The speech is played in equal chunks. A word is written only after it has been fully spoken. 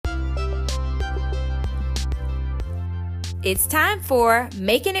It's time for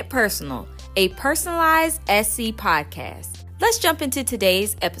Making It Personal, a personalized SC podcast. Let's jump into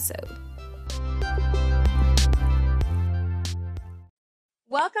today's episode.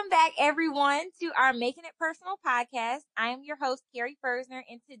 Welcome back, everyone, to our Making It Personal podcast. I am your host, Carrie Fersner,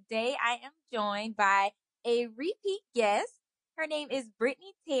 and today I am joined by a repeat guest. Her name is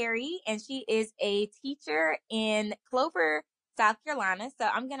Brittany Terry, and she is a teacher in Clover, South Carolina. So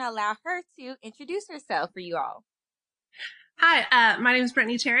I'm going to allow her to introduce herself for you all. Hi, my name is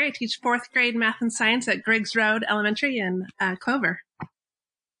Brittany Terry. I teach 4th grade math and science at Griggs Road Elementary in Clover.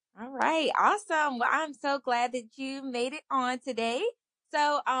 All right, awesome. Well, I'm so glad that you made it on today.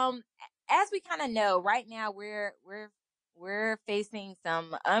 So, as we kind of know, right now we're facing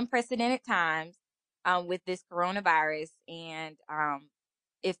some unprecedented times with this coronavirus, and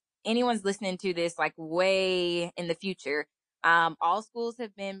if anyone's listening to this like way in the future, all schools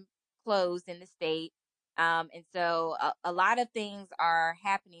have been closed in the state. And so a lot of things are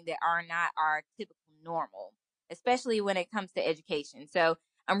happening that are not our typical normal, especially when it comes to education. So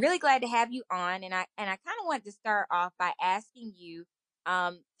I'm really glad to have you on. And I kind of want to start off by asking you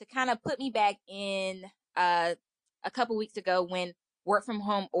to kind of put me back in a couple weeks ago when work from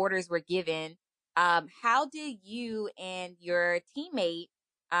home orders were given. How did you and your teammate,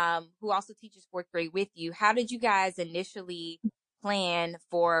 who also teaches 4th grade with you, how did you guys initially plan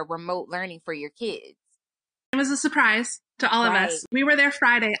for remote learning for your kids? It was a surprise to all of us. We were there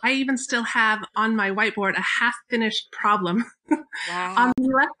Friday. I even still have on my whiteboard a half-finished problem. Wow. We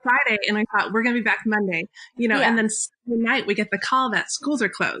left Friday, and I thought, we're going to be back Monday. And then Saturday night, we get the call that schools are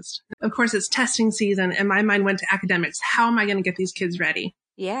closed. Of course, it's testing season, and my mind went to academics. How am I going to get these kids ready?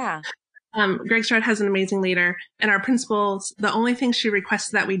 Yeah. Greg Stroud has an amazing leader, and our principals, the only thing she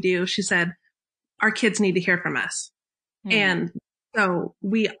requested that we do, she said, our kids need to hear from us. And so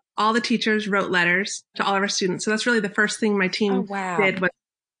all the teachers wrote letters to all of our students. So that's really the first thing my team did was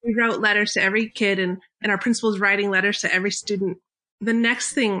we wrote letters to every kid, and our principals writing letters to every student. The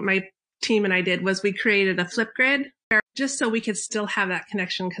next thing my team and I did was we created a Flipgrid just so we could still have that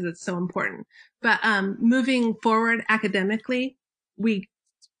connection because it's so important. But moving forward academically, we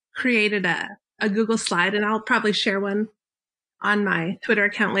created a Google slide, and I'll probably share one on my Twitter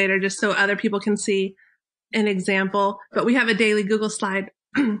account later just so other people can see an example. But we have a daily Google slide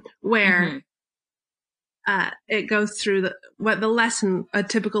where it goes through what the lesson, a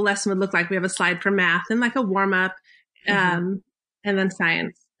typical lesson would look like. We have a slide for math and like a warm up, and then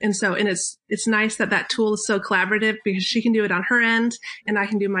science. And it's nice that tool is so collaborative because she can do it on her end and I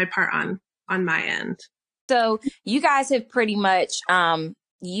can do my part on my end. So you guys have pretty much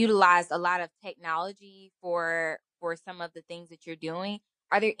utilized a lot of technology for some of the things that you're doing.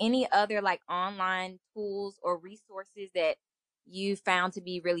 Are there any other like online tools or resources that you found to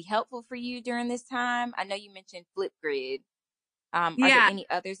be really helpful for you during this time? I know you mentioned Flipgrid. Are there any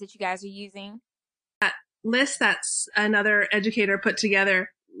others that you guys are using? That list that's another educator put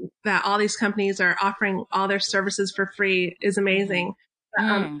together that all these companies are offering all their services for free is amazing.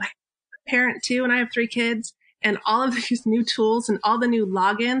 I'm a parent too, and I have 3 kids, and all of these new tools and all the new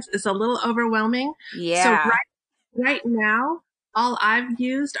logins is a little overwhelming. Yeah. So right now, all I've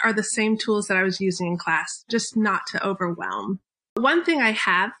used are the same tools that I was using in class, just not to overwhelm. One thing I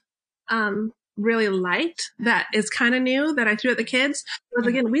have really liked that is kind of new that I threw at the kids was,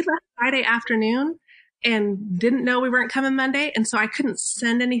 again, we left Friday afternoon and didn't know we weren't coming Monday. And so I couldn't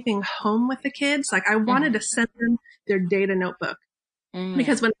send anything home with the kids. Like I wanted to send them their data notebook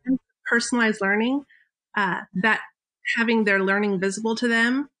because when it comes to personalized learning, that having their learning visible to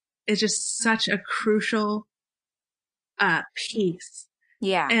them is just such a crucial piece.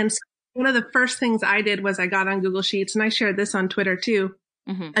 Yeah. And so one of the first things I did was I got on Google Sheets, and I shared this on Twitter too,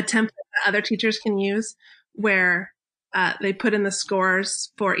 a template that other teachers can use where they put in the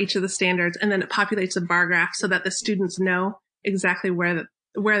scores for each of the standards, and then it populates a bar graph so that the students know exactly where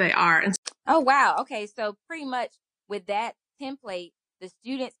they are. And oh, wow. Okay. So pretty much with that template, the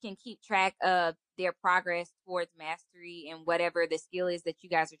students can keep track of their progress towards mastery and whatever the skill is that you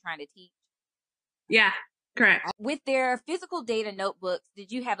guys are trying to teach. Yeah. Correct. With their physical data notebooks, did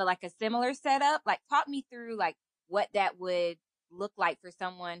you have a similar setup? Like talk me through like what that would look like for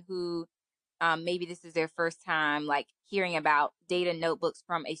someone who maybe this is their first time like hearing about data notebooks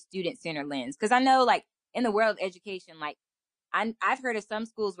from a student-centered lens. Because I know like in the world of education, like I've heard of some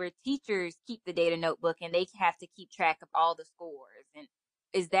schools where teachers keep the data notebook and they have to keep track of all the scores. And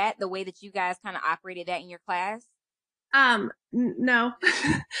is that the way that you guys kind of operated that in your class? No,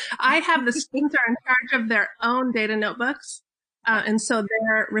 I have the students are in charge of their own data notebooks. And so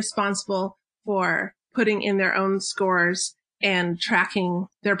they're responsible for putting in their own scores and tracking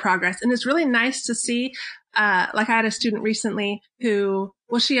their progress. And it's really nice to see, like I had a student recently who,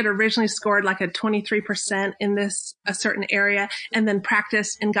 well, she had originally scored like a 23% in a certain area and then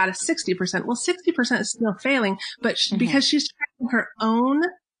practiced and got a 60%. Well, 60% is still failing, but because she's tracking her own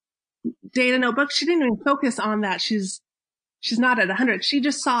data notebook, she didn't even focus on that. She's not at 100. She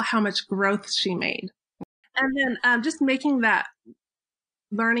just saw how much growth she made. And then just making that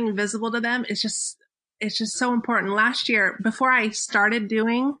learning visible to them is just, it's just so important. Last year, before I started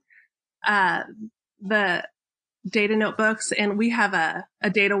doing the data notebooks, and we have a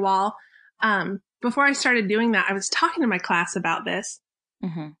data wall, before I started doing that, I was talking to my class about this.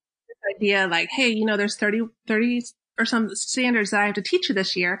 This idea like, hey, there's 30 or some standards that I have to teach you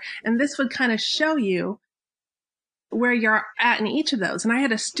this year, and this would kind of show you where you're at in each of those. And I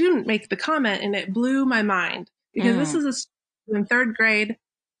had a student make the comment, and it blew my mind, because this is a student in third grade,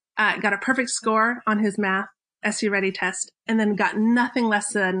 got a perfect score on his math SU Ready test, and then got nothing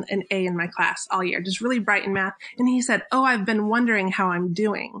less than an A in my class all year, just really bright in math. And he said, oh, I've been wondering how I'm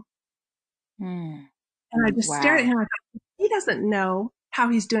doing. And I just stared at him. I thought, he doesn't know how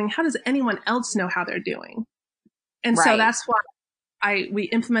he's doing. How does anyone else know how they're doing? And so that's why we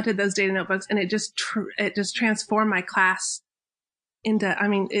implemented those data notebooks, and it just transformed my class into,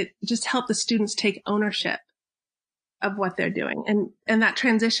 it just helped the students take ownership of what they're doing. And that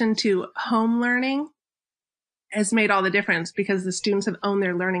transition to home learning has made all the difference, because the students have owned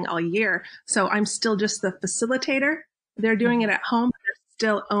their learning all year. So I'm still just the facilitator. They're doing it at home, but they're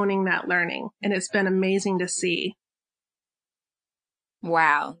still owning that learning. And it's been amazing to see.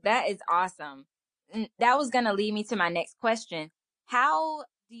 Wow, that is awesome. That was going to lead me to my next question. How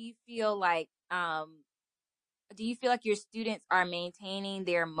do you feel like your students are maintaining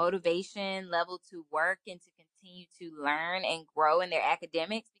their motivation level to work and to continue to learn and grow in their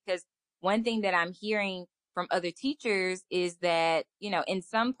academics? Because one thing that I'm hearing from other teachers is that, in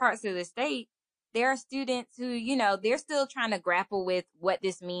some parts of the state, there are students who, they're still trying to grapple with what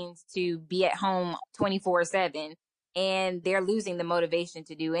this means to be at home 24/7, and they're losing the motivation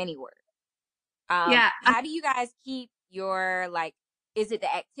to do any work. How do you guys keep your, is it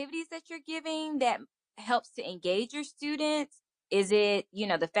the activities that you're giving that helps to engage your students? Is it,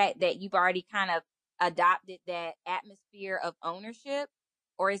 the fact that you've already kind of adopted that atmosphere of ownership?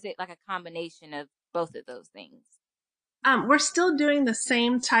 Or is it like a combination of both of those things? We're still doing the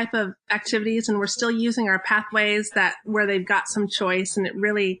same type of activities, and we're still using our pathways where they've got some choice, and it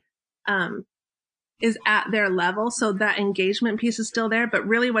really is at their level. So that engagement piece is still there. But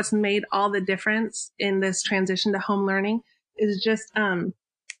really what's made all the difference in this transition to home learning is just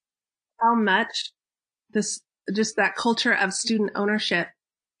how much just that culture of student ownership,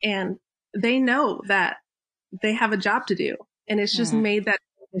 and they know that they have a job to do, and it's just made that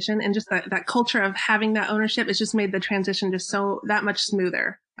transition, and just that culture of having that ownership, it's just made the transition just so that much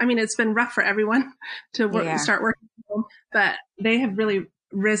smoother. It's been rough for everyone to start working from home, but they have really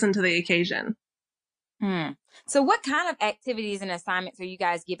risen to the occasion. So what kind of activities and assignments are you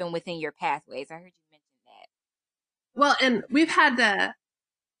guys given within your pathways? I heard you mention that. Well, and we've had to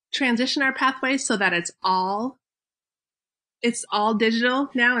transition our pathways so that it's all digital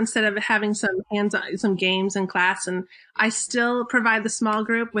now, instead of having some hands-on, some games in class. And I still provide the small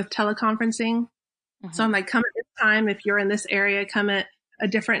group with teleconferencing. So I'm like, come at this time if you're in this area, come at a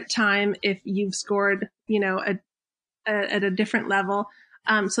different time if you've scored, at a different level.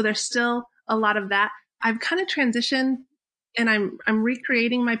 So there's still a lot of that. I've kind of transitioned, and I'm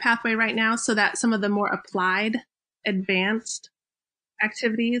recreating my pathway right now so that some of the more applied, advanced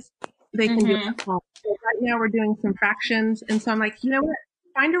activities they can do at home. So right now we're doing some fractions, and so I'm like, you know what?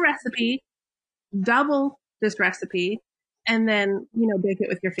 Find a recipe, double this recipe, and then bake it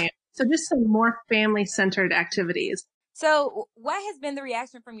with your family. So just some more family-centered activities. So what has been the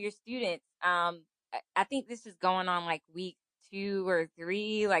reaction from your students? I think this is going on like week 2 or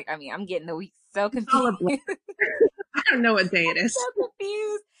 3. I'm getting the weeks so confused. I don't know what day it is. So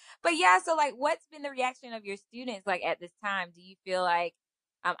confused. But yeah, so what's been the reaction of your students at this time? Do you feel like,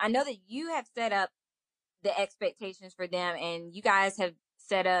 I know that you have set up the expectations for them, and you guys have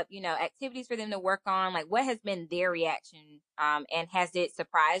set up, activities for them to work on. What has been their reaction? And has it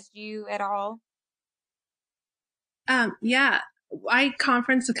surprised you at all? Yeah, I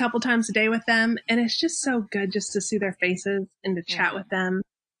conference a couple times a day with them, and it's just so good just to see their faces and to chat with them.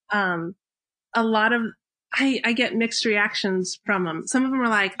 A lot of, I get mixed reactions from them. Some of them are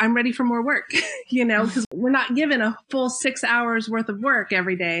like, I'm ready for more work, because we're not given a full 6 hours worth of work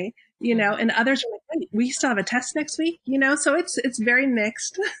every day, and others are like, wait, we still have a test next week, so it's very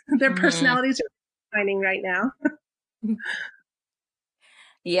mixed. Their personalities are shining right now.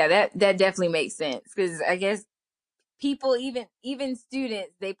 Yeah, that definitely makes sense, because I guess people, even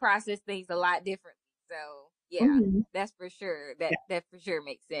students, they process things a lot differently. So yeah, Mhm. that's for sure. Yeah. That for sure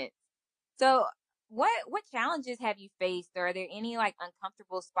makes sense. So what challenges have you faced, or are there any like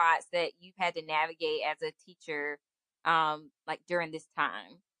uncomfortable spots that you've had to navigate as a teacher, like during this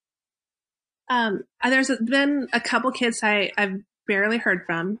time? There's been a couple kids I've barely heard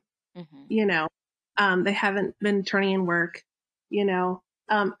from, Hmm. you know, they haven't been turning in work, you know.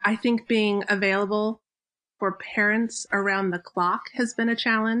 I think being available for parents around the clock has been a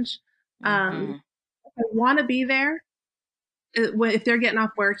challenge. Hmm. I want to be there if they're getting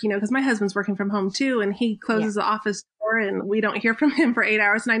off work, because my husband's working from home too, and he Yeah. closes the office door and we don't hear from him for 8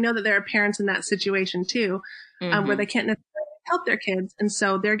 hours. And I know that there are parents in that situation too, where Hmm. they can't necessarily help their kids. And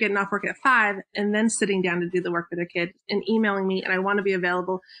so they're getting off work at 5 and then sitting down to do the work for their kid and emailing me, and I want to be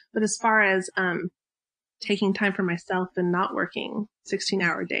available. But as far as, taking time for myself and not working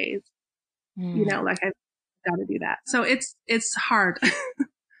 16-hour days, Mm. like I've got to do that. So it's hard.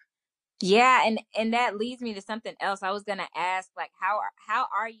 Yeah, and that leads me to something else. I was gonna ask, like, how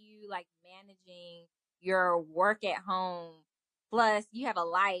are you like managing your work at home? Plus, you have a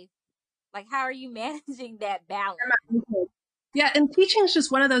life. Like, how are you managing that balance? Yeah, and teaching is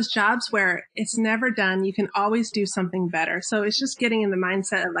just one of those jobs where it's never done. You can always do something better. So it's just getting in the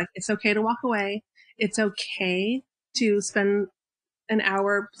mindset of like, it's okay to walk away. It's okay to spend an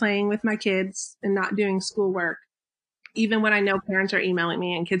hour playing with my kids and not doing schoolwork, even when I know parents are emailing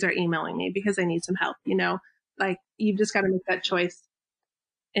me and kids are emailing me because they need some help. Like, you've just got to make that choice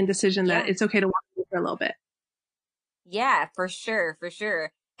and decision that Yeah. it's okay to walk away for a little bit. Yeah, for sure, for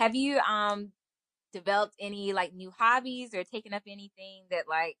sure. Have you developed any like new hobbies or taken up anything that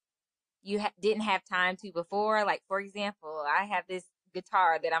like you didn't have time to before? Like, for example, I have this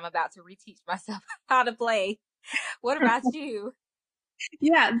guitar that I'm about to reteach myself how to play. What about you?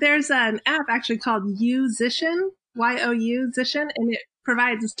 Yeah, there's an app actually called Yousician, Youzician, and it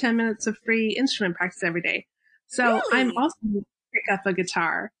provides 10 minutes of free instrument practice every day. So I'm Really? also going to pick up a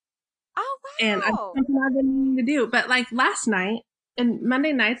guitar, Oh and I'm wow. something I've been meaning to do. But like last night and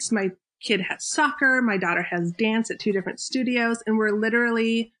Monday nights, my kid has soccer, my daughter has dance at two different studios, and we're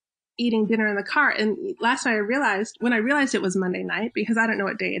literally eating dinner in the car. And last night when I realized it was Monday night, because I don't know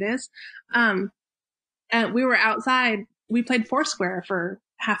what day it is, Yeah. and we were outside. We played Foursquare for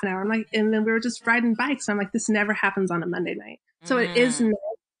half an hour. I'm like, and then we were just riding bikes. I'm like, this never happens on a Monday night. So it is Mm, nice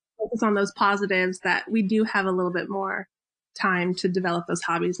to focus on those positives that we do have a little bit more time to develop those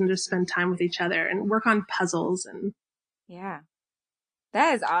hobbies and just spend time with each other and work on puzzles and yeah.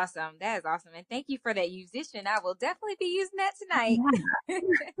 That is awesome. That is awesome. And thank you for that musician. I will definitely be using that tonight. yeah.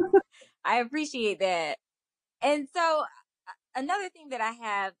 I appreciate that. And so another thing that I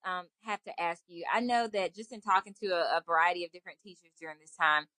have to ask you, I know that just in talking to a variety of different teachers during this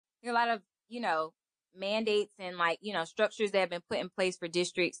time, there are a lot of, mandates and like, structures that have been put in place for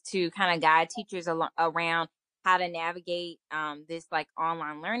districts to kind of guide teachers around how to navigate this like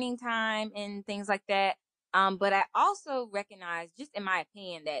online learning time and things like that. But I also recognize, just in my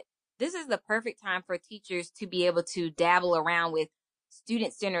opinion, that this is the perfect time for teachers to be able to dabble around with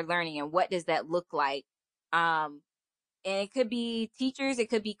student centered learning and what does that look like. Um, and it could be teachers, it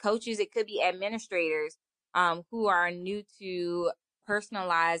could be coaches, it could be administrators who are new to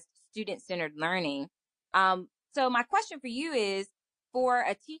personalized student centered learning. So my question for you is, for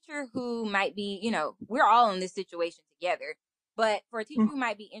a teacher who might be, we're all in this situation together, but for a teacher who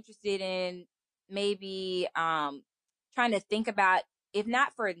might be interested in maybe trying to think about, if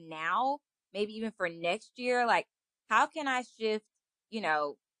not for now, maybe even for next year, like how can I shift, you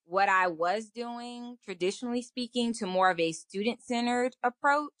know, what I was doing, traditionally speaking, to more of a student centered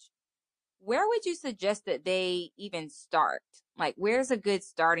approach, where would you suggest that they even start? Like, where's a good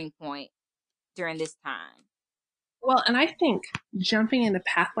starting point during this time? Well, and I think jumping into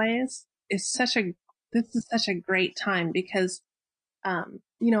pathways this is such a great time because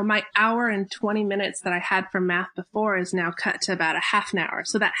my hour and 20 minutes that I had for math before is now cut to about a half an hour.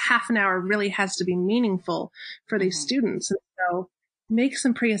 So that half an hour really has to be meaningful for these Mm-hmm. students. And so make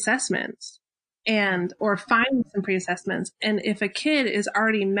some pre-assessments or find some pre-assessments. And if a kid is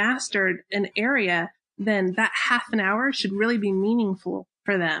already mastered an area, then that half an hour should really be meaningful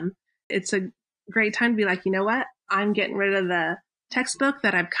for them. It's a great time to be like, you know what? I'm getting rid of the textbook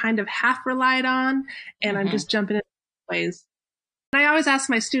that I've kind of half relied on, and I'm Mm-hmm. just jumping in ways. And I always ask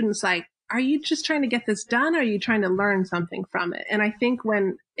my students, like, are you just trying to get this done, or are you trying to learn something from it? And I think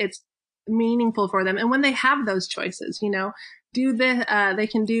when it's meaningful for them and when they have those choices, they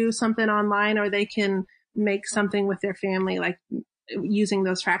can do something online or they can make something with their family, like using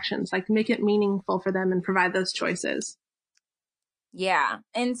those fractions, like make it meaningful for them and provide those choices. Yeah.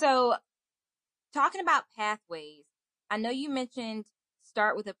 And so, talking about pathways, I know you mentioned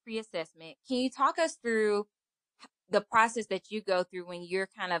start with a pre-assessment. Can you talk us through the process that you go through when you're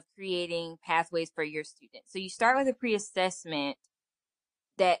kind of creating pathways for your students? So you start with a pre-assessment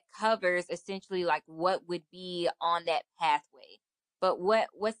that covers essentially like what would be on that pathway. But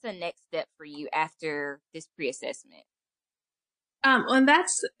what's the next step for you after this pre-assessment? And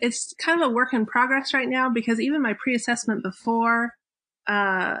it's kind of a work in progress right now, because even my pre-assessment before,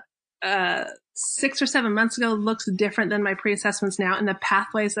 uh, 6 or 7 months ago looks different than my pre-assessments now, and the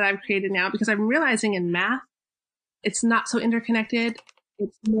pathways that I've created now, because I'm realizing in math, it's not so interconnected.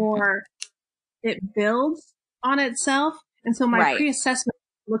 It's more, it builds on itself. And so my Right. pre-assessment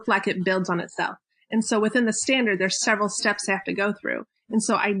looked like it builds on itself. And so within the standard, there's several steps they have to go through. And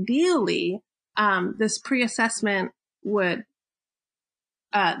so ideally, this pre-assessment would,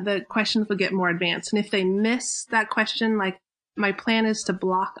 the questions would get more advanced. And if they miss that question, like, my plan is to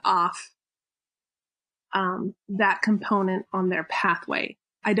block off that component on their pathway.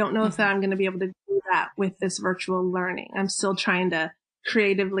 I don't know if that I'm going to be able to do that with this virtual learning. I'm still trying to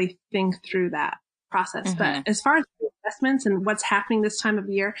creatively think through that process. But as far as assessments and what's happening this time of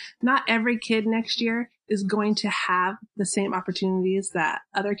year, not every kid next year is going to have the same opportunities that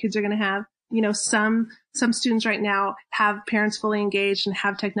other kids are going to have. You know, some students right now have parents fully engaged and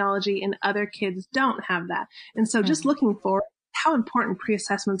have technology, and other kids don't have that. And so just looking forward, how important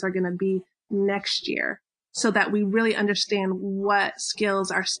pre-assessments are going to be next year, so that we really understand what skills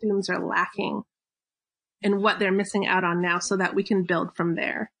our students are lacking and what they're missing out on now, so that we can build from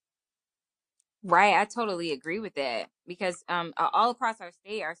there. Right. I totally agree with that, because all across our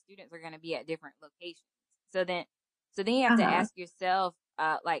state, our students are going to be at different locations. So then you have to ask yourself,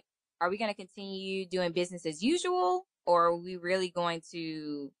 like, are we going to continue doing business as usual, or are we really going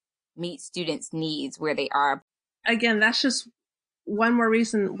to meet students' needs where they are? Again, that's just one more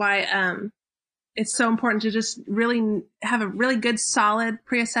reason why it's so important to just really have a really good, solid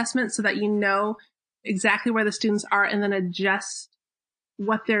pre-assessment, so that you know exactly where the students are, and then adjust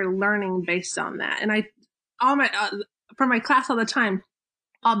what they're learning based on that. And for my class all the time,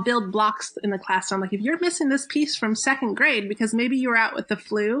 I'll build blocks in the class. I'm like, if you're missing this piece from second grade because maybe you were out with the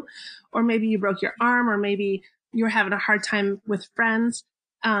flu, or maybe you broke your arm, or maybe you're having a hard time with friends,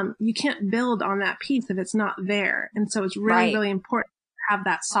 you can't build on that piece if it's not there. And so it's really, really important to have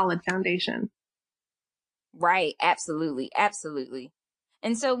that solid foundation. Right. Absolutely. Absolutely.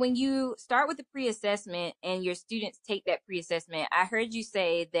 And so when you start with the pre-assessment and your students take that pre-assessment, I heard you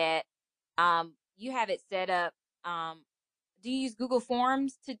say that you have it set up. Do you use Google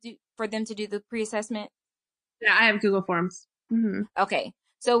Forms for them to do the pre-assessment? Yeah, I have Google Forms. Mm-hmm. Okay.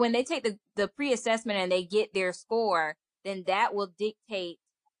 So when they take the pre-assessment and they get their score, then that will dictate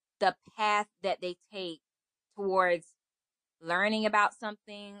the path that they take towards learning about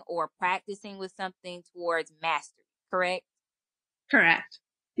something or practicing with something towards mastery, correct? Correct.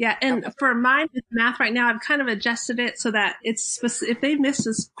 Yeah. And for mine with math right now, I've kind of adjusted it so that it's if they've missed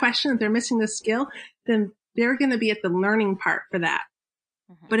this question, if they're missing this skill, then they're going to be at the learning part for that.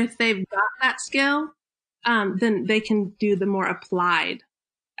 But if they've got that skill, then they can do the more applied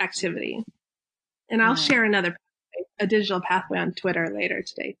activity. And I'll share a digital pathway on Twitter later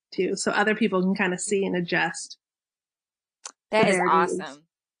today too, so other people can kind of see and adjust. That is awesome.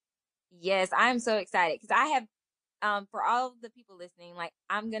 Yes, I'm so excited, because I have, for all of the people listening, like,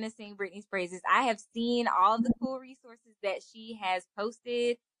 I'm going to sing Brittany's praises. I have seen all the cool resources that she has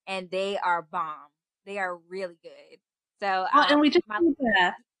posted, and they are bomb. They are really good. So, and we just need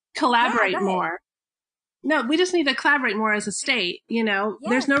to collaborate more. No, we just need to collaborate more as a state. You know,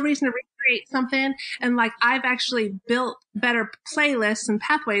 there's no reason to recreate something. And like, I've actually built better playlists and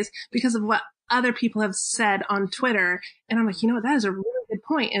pathways because of what other people have said on Twitter. And I'm like, you know what, that is a really good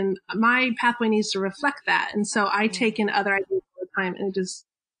point. And my pathway needs to reflect that. And so I take in other ideas all the time, and it just,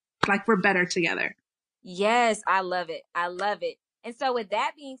 like, we're better together. Yes, I love it. I love it. And so with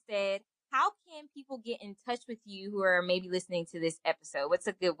that being said, how can people get in touch with you who are maybe listening to this episode? What's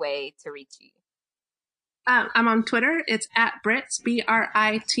a good way to reach you? I'm on Twitter. It's @Brits,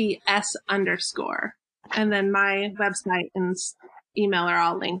 BRITS _. And then my website and email are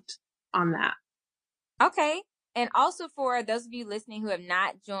all linked on that. Okay. And also, for those of you listening who have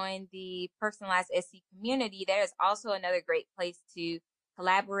not joined the Personalized SC community, there is also another great place to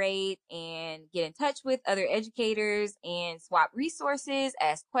collaborate and get in touch with other educators and swap resources,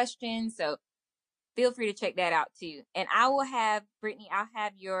 ask questions. So feel free to check that out too. And I will have, Brittany, I'll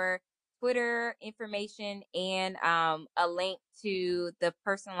have your Twitter information and a link to the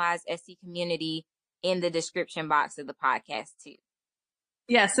Personalized SC community in the description box of the podcast too.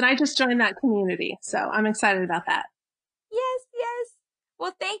 Yes, and I just joined that community, so I'm excited about that. Yes, yes.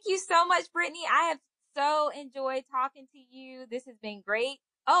 Well, thank you so much, Brittany. I have so enjoyed talking to you. This has been great.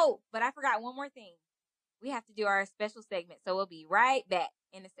 Oh, but I forgot one more thing. We have to do our special segment, so we'll be right back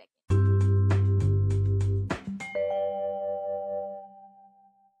in a second.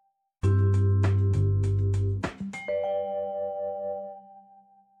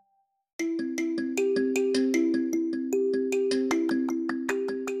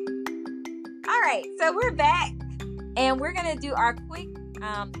 All right, so we're back, and we're going to do our quick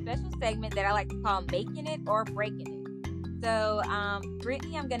special segment that I like to call Making It or Breaking It. So,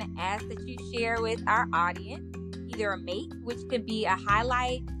 Brittany, I'm going to ask that you share with our audience either a make, which could be a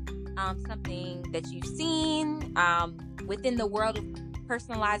highlight, something that you've seen within the world of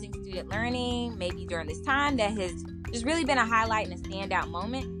personalizing student learning, maybe during this time that has just really been a highlight and a standout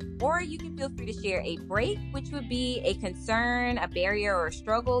moment. Or you can feel free to share a break, which would be a concern, a barrier, or a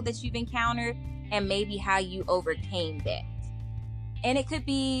struggle that you've encountered, and maybe how you overcame that. And it could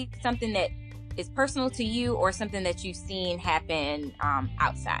be something that is personal to you or something that you've seen happen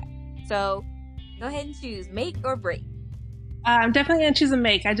outside. So go ahead and choose make or break. I'm definitely going to choose a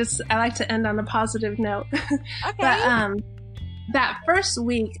make. I like to end on a positive note. Okay. But that first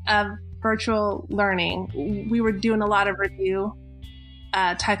week of virtual learning, we were doing a lot of review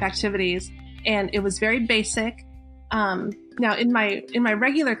type activities, and it was very basic. Now in my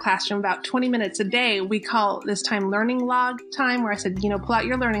regular classroom, about 20 minutes a day, we call this time learning log time, where I said, pull out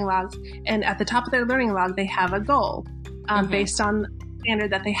your learning logs, and at the top of their learning log, they have a goal based on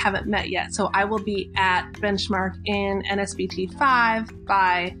standard that they haven't met yet. So I will be at benchmark in NSBT 5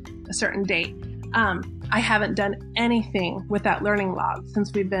 by a certain date. I haven't done anything with that learning log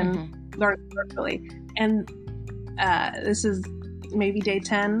since we've been learning virtually. And this is maybe day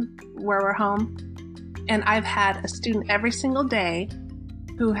 10 where we're home. And I've had a student every single day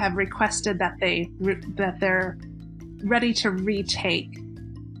who have requested that they're ready to retake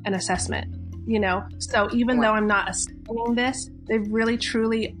an assessment, So even though I'm not assigning this, they've really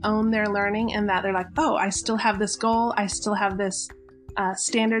truly owned their learning, and that they're like, oh, I still have this goal. I still have this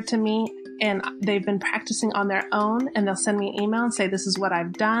standard to meet. And they've been practicing on their own, and they'll send me an email and say, this is what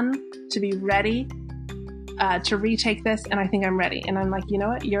I've done to be ready to retake this, and I think I'm ready. And I'm like, you know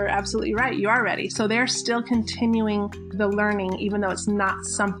what? You're absolutely right. You are ready. So they're still continuing the learning, even though it's not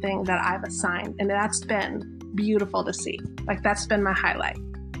something that I've assigned. And that's been beautiful to see. Like, that's been my highlight.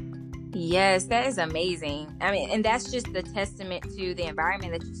 Yes, that is amazing. I mean, and that's just a testament to the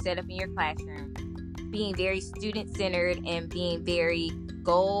environment that you set up in your classroom, being very student-centered and being very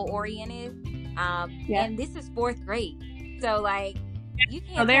goal-oriented. And this is 4th grade. So, like, you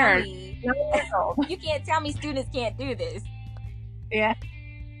can't tell me you can't tell me students can't do this. Yeah.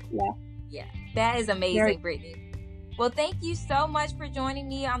 That is amazing, Brittany. Well, thank you so much for joining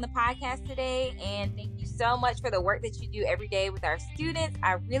me on the podcast today, and thank you so much for the work that you do every day with our students.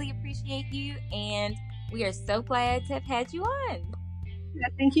 I really appreciate you, and we are so glad to have had you on. Yeah,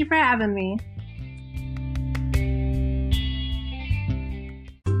 thank you for having me.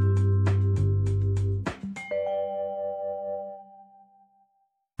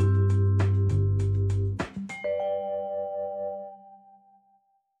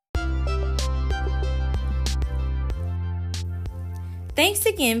 Thanks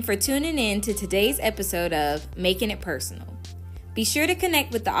again for tuning in to today's episode of Making It Personal. Be sure to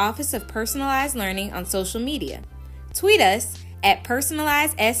connect with the Office of Personalized Learning on social media. Tweet us at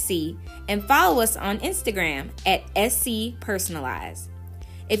PersonalizeSC and follow us on Instagram at SCPersonalize.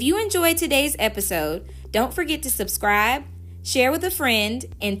 If you enjoyed today's episode, don't forget to subscribe, share with a friend,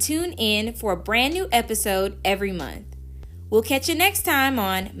 and tune in for a brand new episode every month. We'll catch you next time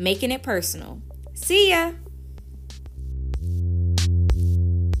on Making It Personal. See ya!